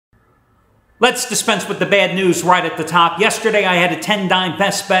Let's dispense with the bad news right at the top. Yesterday, I had a 10-dime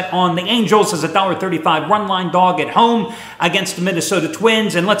best bet on the Angels as a $1.35 run line dog at home against the Minnesota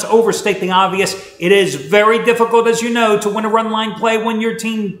Twins. And let's overstate the obvious. It is very difficult, as you know, to win a run line play when your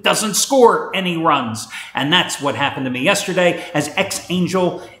team doesn't score any runs. And that's what happened to me yesterday as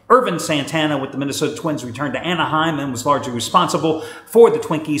ex-Angel Ervin Santana with the Minnesota Twins returned to Anaheim and was largely responsible for the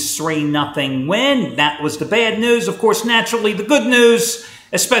Twinkies' 3-0 win. That was the bad news. Of course, naturally, the good news,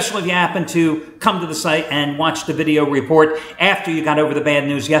 especially if you happen to come to the site and watch the video report after you got over the bad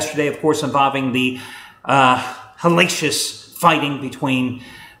news yesterday, of course, involving the hellacious fighting between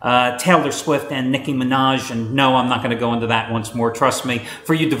Taylor Swift and Nicki Minaj. And no, I'm not going to go into that once more. Trust me,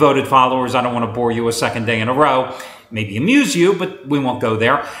 for you devoted followers, I don't want to bore you a second day in a row. Maybe amuse you, but we won't go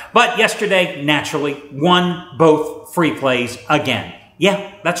there. But yesterday, naturally, won both free plays again.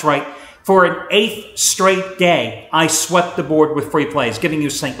 Yeah, that's right. For an 8th straight day, I swept the board with free plays, giving you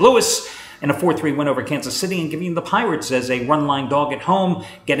St. Louis in a 4-3 win over Kansas City and giving you the Pirates as a run-line dog at home,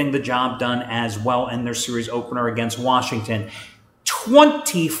 getting the job done as well in their series opener against Washington.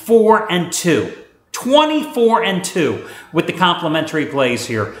 24-2. 24-2 with the complimentary plays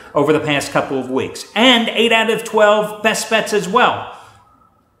here over the past couple of weeks. And 8 out of 12 best bets as well.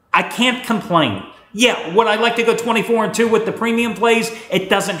 I can't complain. Yeah, would I like to go 24-2 with the premium plays? It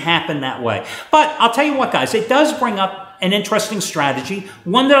doesn't happen that way. But I'll tell you what, guys, it does bring up an interesting strategy,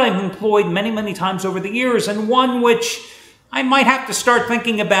 one that I've employed many, many times over the years, and one which I might have to start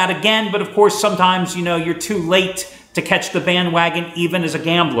thinking about again. But of course, sometimes, you know, you're too late to catch the bandwagon, even as a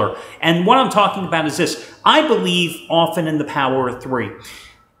gambler. And what I'm talking about is this. I believe often in the power of 3.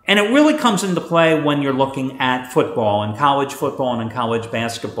 And it really comes into play when you're looking at football, and college football and in college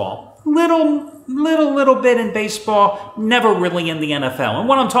basketball. Little bit in baseball, never really in the NFL. And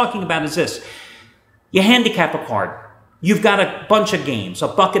what I'm talking about is this. You handicap a card. You've got a bunch of games, a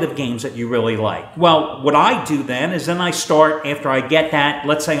bucket of games that you really like. Well, what I do then is then I start, after I get that,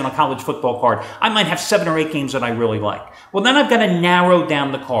 let's say on a college football card, I might have 7 or 8 games that I really like. Well, then I've got to narrow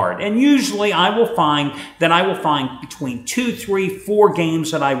down the card. And usually I will find between 2, 3, 4 games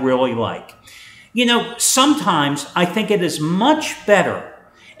that I really like. You know, sometimes I think it is much better,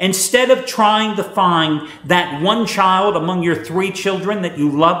 instead of trying to find that one child among your 3 children that you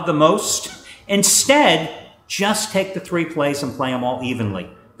love the most, instead, just take the 3 plays and play them all evenly.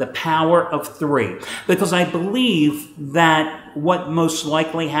 The power of 3. Because I believe that what most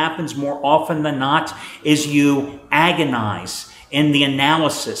likely happens more often than not is you agonize in the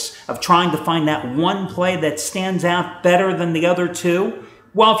analysis of trying to find that one play that stands out better than the other 2.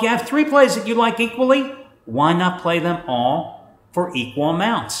 Well, if you have 3 plays that you like equally, why not play them all for equal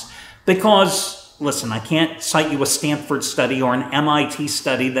amounts? Because listen, I can't cite you a Stanford study or an MIT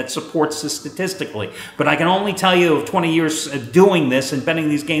study that supports this statistically, but I can only tell you of 20 years of doing this and betting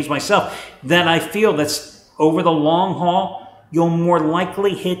these games myself that I feel that over the long haul, you'll more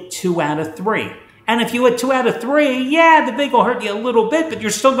likely hit 2 out of 3. And if you hit 2 out of 3, yeah, the big will hurt you a little bit, but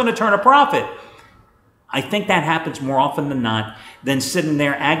you're still going to turn a profit. I think that happens more often than not than sitting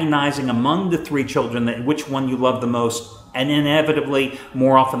there agonizing among the 3 children that which one you love the most. And inevitably,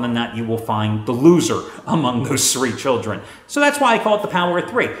 more often than not, you will find the loser among those 3 children. So that's why I call it the power of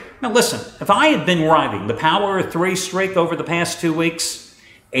 3. Now listen, if I had been riding the power of 3 streak over the past 2 weeks,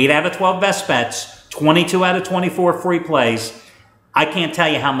 8 out of 12 best bets, 22 out of 24 free plays, I can't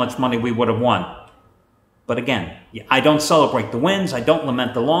tell you how much money we would have won. But again, I don't celebrate the wins. I don't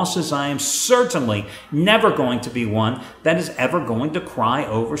lament the losses. I am certainly never going to be one that is ever going to cry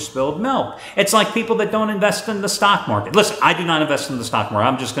over spilled milk. It's like people that don't invest in the stock market. Listen, I do not invest in the stock market.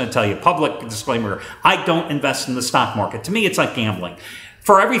 I'm just going to tell you, public disclaimer, I don't invest in the stock market. To me, it's like gambling.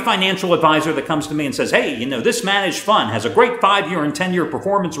 For every financial advisor that comes to me and says, hey, you know, this managed fund has a great 5-year and 10-year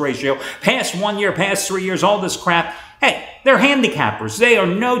performance ratio, past 1 year, past 3 years, all this crap, hey, they're handicappers. They are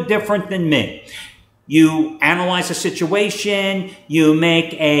no different than me. You analyze a situation, you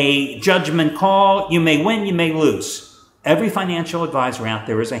make a judgment call, you may win, you may lose. Every financial advisor out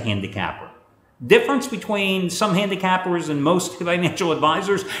there is a handicapper. Difference between some handicappers and most financial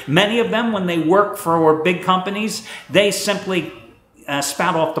advisors, many of them, when they work for big companies, they simply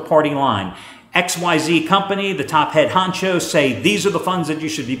spout off the party line. XYZ company, the top head honchos say, these are the funds that you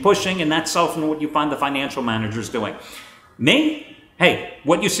should be pushing, and that's often what you find the financial managers doing. Me? Hey,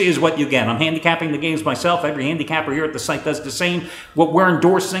 what you see is what you get. I'm handicapping the games myself. Every handicapper here at the site does the same. What we're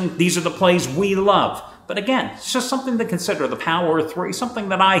endorsing, these are the plays we love. But again, it's just something to consider, the power of 3, something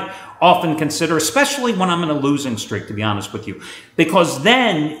that I often consider, especially when I'm in a losing streak, to be honest with you. Because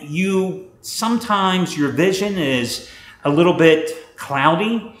then sometimes your vision is a little bit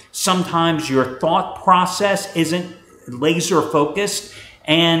cloudy. Sometimes your thought process isn't laser focused.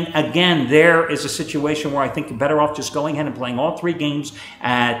 And again, there is a situation where I think you're better off just going ahead and playing all 3 games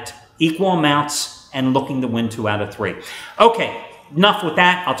at equal amounts and looking to win 2 out of 3. Okay, enough with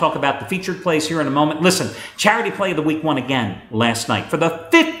that. I'll talk about the featured plays here in a moment. Listen, charity play of the week won again last night for the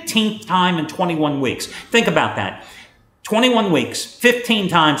 15th time in 21 weeks. Think about that. 21 weeks, 15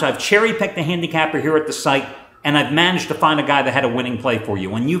 times I've cherry-picked a handicapper here at the site, and I've managed to find a guy that had a winning play for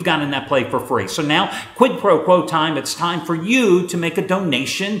you, and you've gotten that play for free. So now, quid pro quo time, it's time for you to make a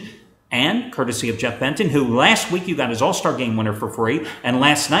donation, and courtesy of Jeff Benton, who last week you got his All-Star Game winner for free, and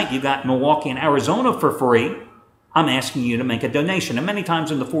last night you got Milwaukee and Arizona for free. I'm asking you to make a donation. And many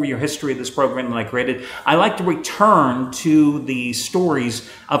times in the 4-year history of this program that I created, I like to return to the stories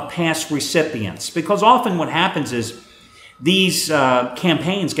of past recipients, because often what happens is these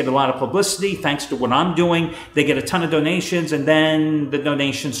campaigns get a lot of publicity thanks to what I'm doing. They get a ton of donations, and then the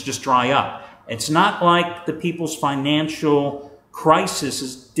donations just dry up. It's not like the people's financial crisis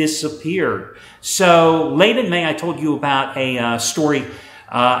has disappeared. So late in May, I told you about a story,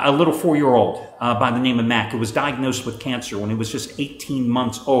 a little 4-year-old by the name of Mac, who was diagnosed with cancer when he was just 18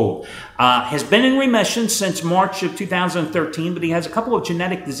 months old. Has been in remission since March of 2013, but he has a couple of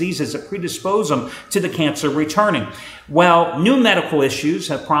genetic diseases that predispose him to the cancer returning. Well, new medical issues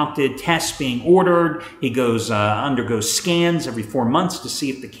have prompted tests being ordered. He undergoes scans every 4 months to see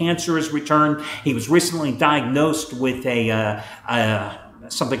if the cancer has returned. He was recently diagnosed with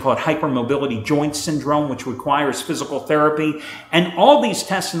something called hypermobility joint syndrome, which requires physical therapy. And all these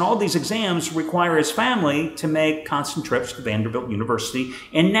tests and all these exams require his family to make constant trips to Vanderbilt University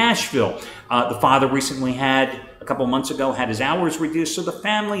in Nashville. The father recently a couple months ago, had his hours reduced, so the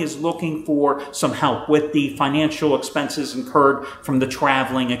family is looking for some help with the financial expenses incurred from the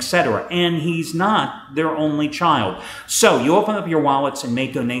traveling, etc. And he's not their only child. So you open up your wallets and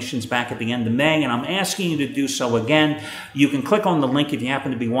make donations back at the end of May, and I'm asking you to do so again. You can click on the link if you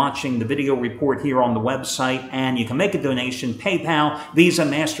happen to be watching the video report here on the website, and you can make a donation, PayPal, Visa,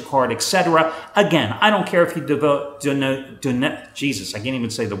 MasterCard, etc. Again, I don't care if you Jesus, I can't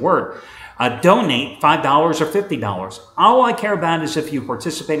even say the word. Donate $5 or $50. All I care about is if you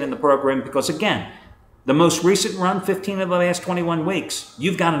participate in the program, because again, the most recent run, 15 of the last 21 weeks,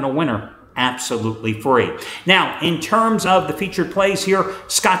 you've gotten a winner absolutely free. Now, in terms of the featured plays here,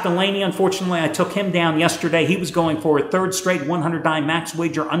 Scott Delaney, unfortunately, I took him down yesterday. He was going for a 3rd straight 100-dime max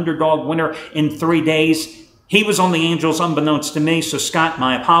wager underdog winner in 3 days. He was on the Angels unbeknownst to me. So Scott,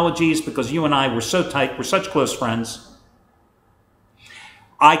 my apologies, because you and I were so tight. We're such close friends.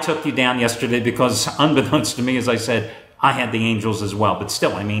 I took you down yesterday because, unbeknownst to me, as I said, I had the Angels as well. But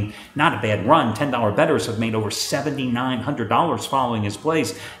still, I mean, not a bad run. $10 bettors have made over $7,900 following his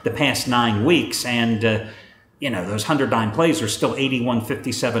plays the past 9 weeks. And, those 100-dime plays are still 81,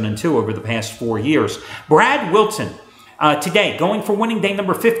 57, and 2 over the past 4 years. Brad Wilton. Today, going for winning day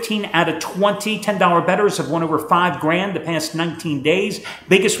number 15 out of 20. $10 bettors have won over $5,000 the past 19 days.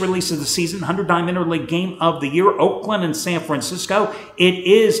 Biggest release of the season, 100-dime interleague game of the year, Oakland and San Francisco. It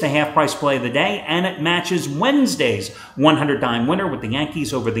is the half-price play of the day, and it matches Wednesday's 100-dime winner with the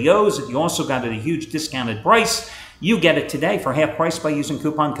Yankees over the O's. You also got it at a huge discounted price. You get it today for half price by using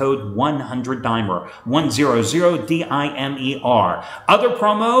coupon code 100DIMER, 100DIMER. Other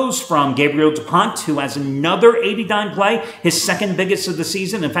promos from Gabriel DuPont, who has another 80-dime play, his second biggest of the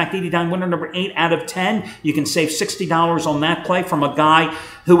season. In fact, 80-dime winner number 8 out of 10. You can save $60 on that play from a guy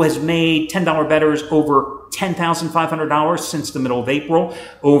who has made $10 bettors over $10,500 since the middle of April,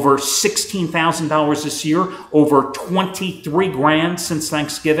 over $16,000 this year, over $23,000 since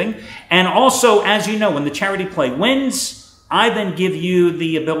Thanksgiving. And also, as you know, when the charity play wins, I then give you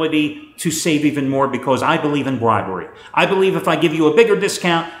the ability to save even more because I believe in bribery. I believe if I give you a bigger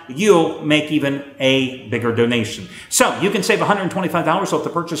discount, you'll make even a bigger donation. So you can save $125 off the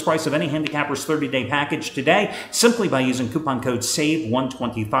purchase price of any handicapper's 30-day package today simply by using coupon code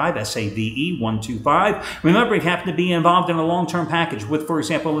SAVE125, S-A-V-E125. Remember, if you happen to be involved in a long-term package with, for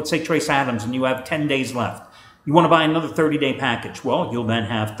example, let's say Trace Adams, and you have 10 days left. You want to buy another 30-day package. Well, you'll then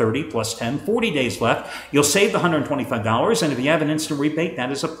have 30 plus 10, 40 days left. You'll save the $125, and if you have an instant rebate,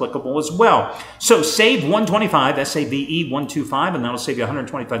 that is applicable as well. So save $125, S-A-V-E125, and that'll save you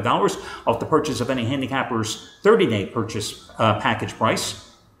 $125 off the purchase of any handicapper's 30-day purchase package price.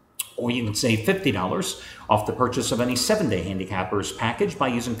 Or you can save $50 off the purchase of any 7-day handicapper's package by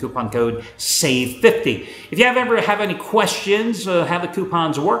using coupon code SAVE50. If you ever have any questions how the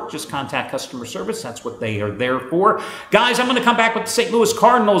coupons work, just contact customer service. That's what they are there for. Guys, I'm going to come back with the St. Louis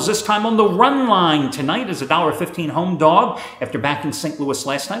Cardinals, this time on the run line tonight as a $1.15 home dog. After backing St. Louis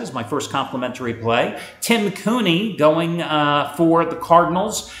last night as my first complimentary play. Tim Cooney going for the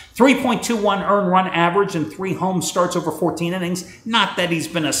Cardinals. 3.21 earned run average in 3 home starts over 14 innings. Not that he's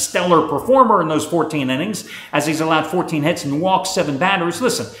been a stellar performer in those 14 innings, as he's allowed 14 hits and walked 7 batters.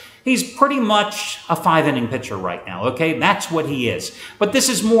 Listen, he's pretty much a 5-inning pitcher right now, okay? That's what he is. But this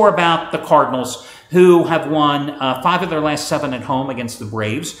is more about the Cardinals, who have won 5 of their last 7 at home against the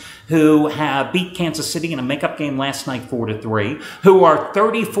Braves, who have beat Kansas City in a makeup game last night 4-3, who are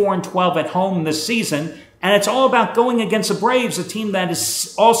 34-12 at home this season. And it's all about going against the Braves, a team that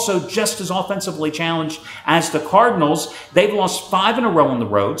is also just as offensively challenged as the Cardinals. They've lost 5 in a row on the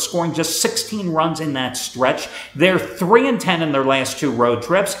road, scoring just 16 runs in that stretch. They're 3-10 in their last 2 road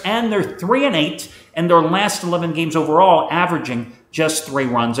trips, and they're 3-8 in their last 11 games overall, averaging just 3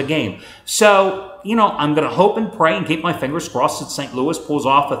 runs a game. So, you know, I'm going to hope and pray and keep my fingers crossed that St. Louis pulls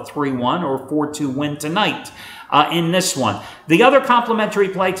off a 3-1 or 4-2 win tonight. In this one. The other complimentary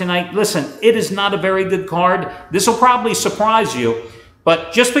play tonight, listen, it is not a very good card. This will probably surprise you,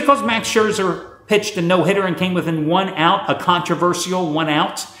 but just because Max Scherzer pitched a no-hitter and came within 1 out, a controversial 1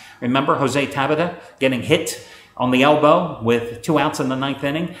 out, remember Jose Tabata getting hit on the elbow with 2 outs in the 9th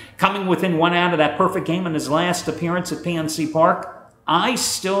inning, coming within 1 out of that perfect game in his last appearance at PNC Park, I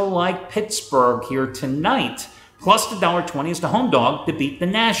still like Pittsburgh here tonight. Plus the $1.20 is the home dog to beat the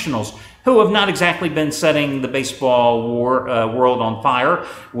Nationals, who have not exactly been setting the baseball world on fire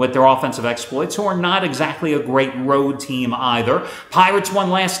with their offensive exploits, who are not exactly a great road team either. Pirates won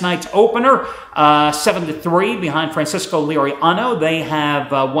last night's opener, 7-3 behind Francisco Liriano. They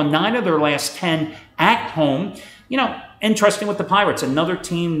have won 9 of their last 10 at home. You know, interesting with the Pirates, another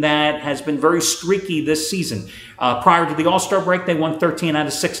team that has been very streaky this season. Prior to the All-Star break, they won 13 out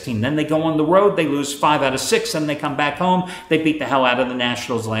of 16. Then they go on the road, they lose 5 out of 6, and they come back home. They beat the hell out of the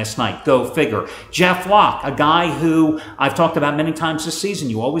Nationals last night. Go figure. Jeff Locke, a guy who I've talked about many times this season.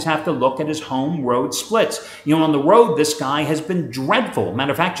 You always have to look at his home-road splits. You know, on the road, this guy has been dreadful.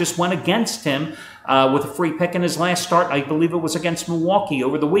 Matter of fact, just went against him with a free pick in his last start. I believe it was against Milwaukee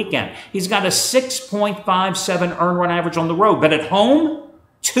over the weekend. He's got a 6.57 earned run average on the road, but at home,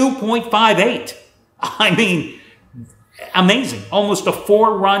 2.58. I mean, amazing. Almost a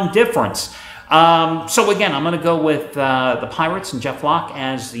 4-run difference. So again, I'm going to go with the Pirates and Jeff Locke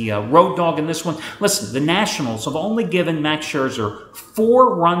as the road dog in this one. Listen, the Nationals have only given Max Scherzer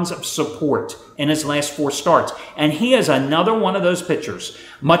 4 runs of support in his last 4 starts. And he is another one of those pitchers,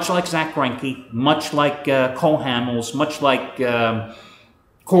 much like Zach Greinke, much like Cole Hamels, much like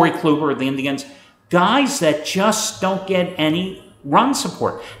Corey Kluber of the Indians, guys that just don't get any run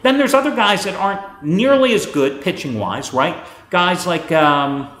support. Then there's other guys that aren't nearly as good pitching-wise, right? Guys like,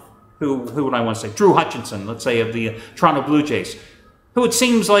 who would I want to say? Drew Hutchinson, let's say, of the Toronto Blue Jays, who it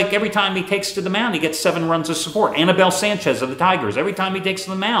seems like every time he takes to the mound, he gets 7 runs of support. Anibal Sanchez of the Tigers, every time he takes to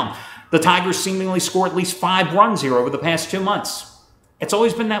the mound, the Tigers seemingly score at least 5 runs here over the past 2 months. It's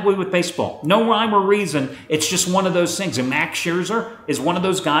always been that way with baseball. No rhyme or reason. It's just one of those things. And Max Scherzer is one of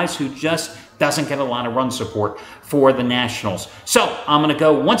those guys who just doesn't get a lot of run support for the Nationals. So I'm going to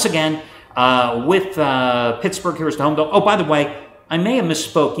go once again with Pittsburgh here as the home dog. Oh, by the way, I may have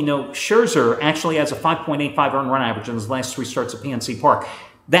misspoke. You know, Scherzer actually has a 5.85 earned run average in his last 3 starts at PNC Park.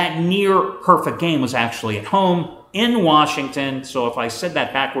 That near perfect game was actually at home in Washington. So if I said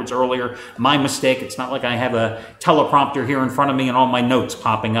that backwards earlier, my mistake. It's not like I have a teleprompter here in front of me and all my notes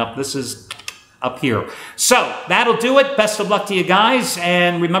popping up. This is up here. So that'll do it. Best of luck to you guys.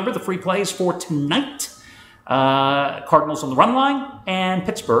 And remember the free plays for tonight. Cardinals on the run line and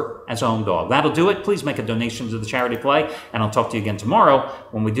Pittsburgh as a home dog. That'll do it. Please make a donation to the charity play. And I'll talk to you again tomorrow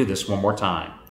when we do this one more time.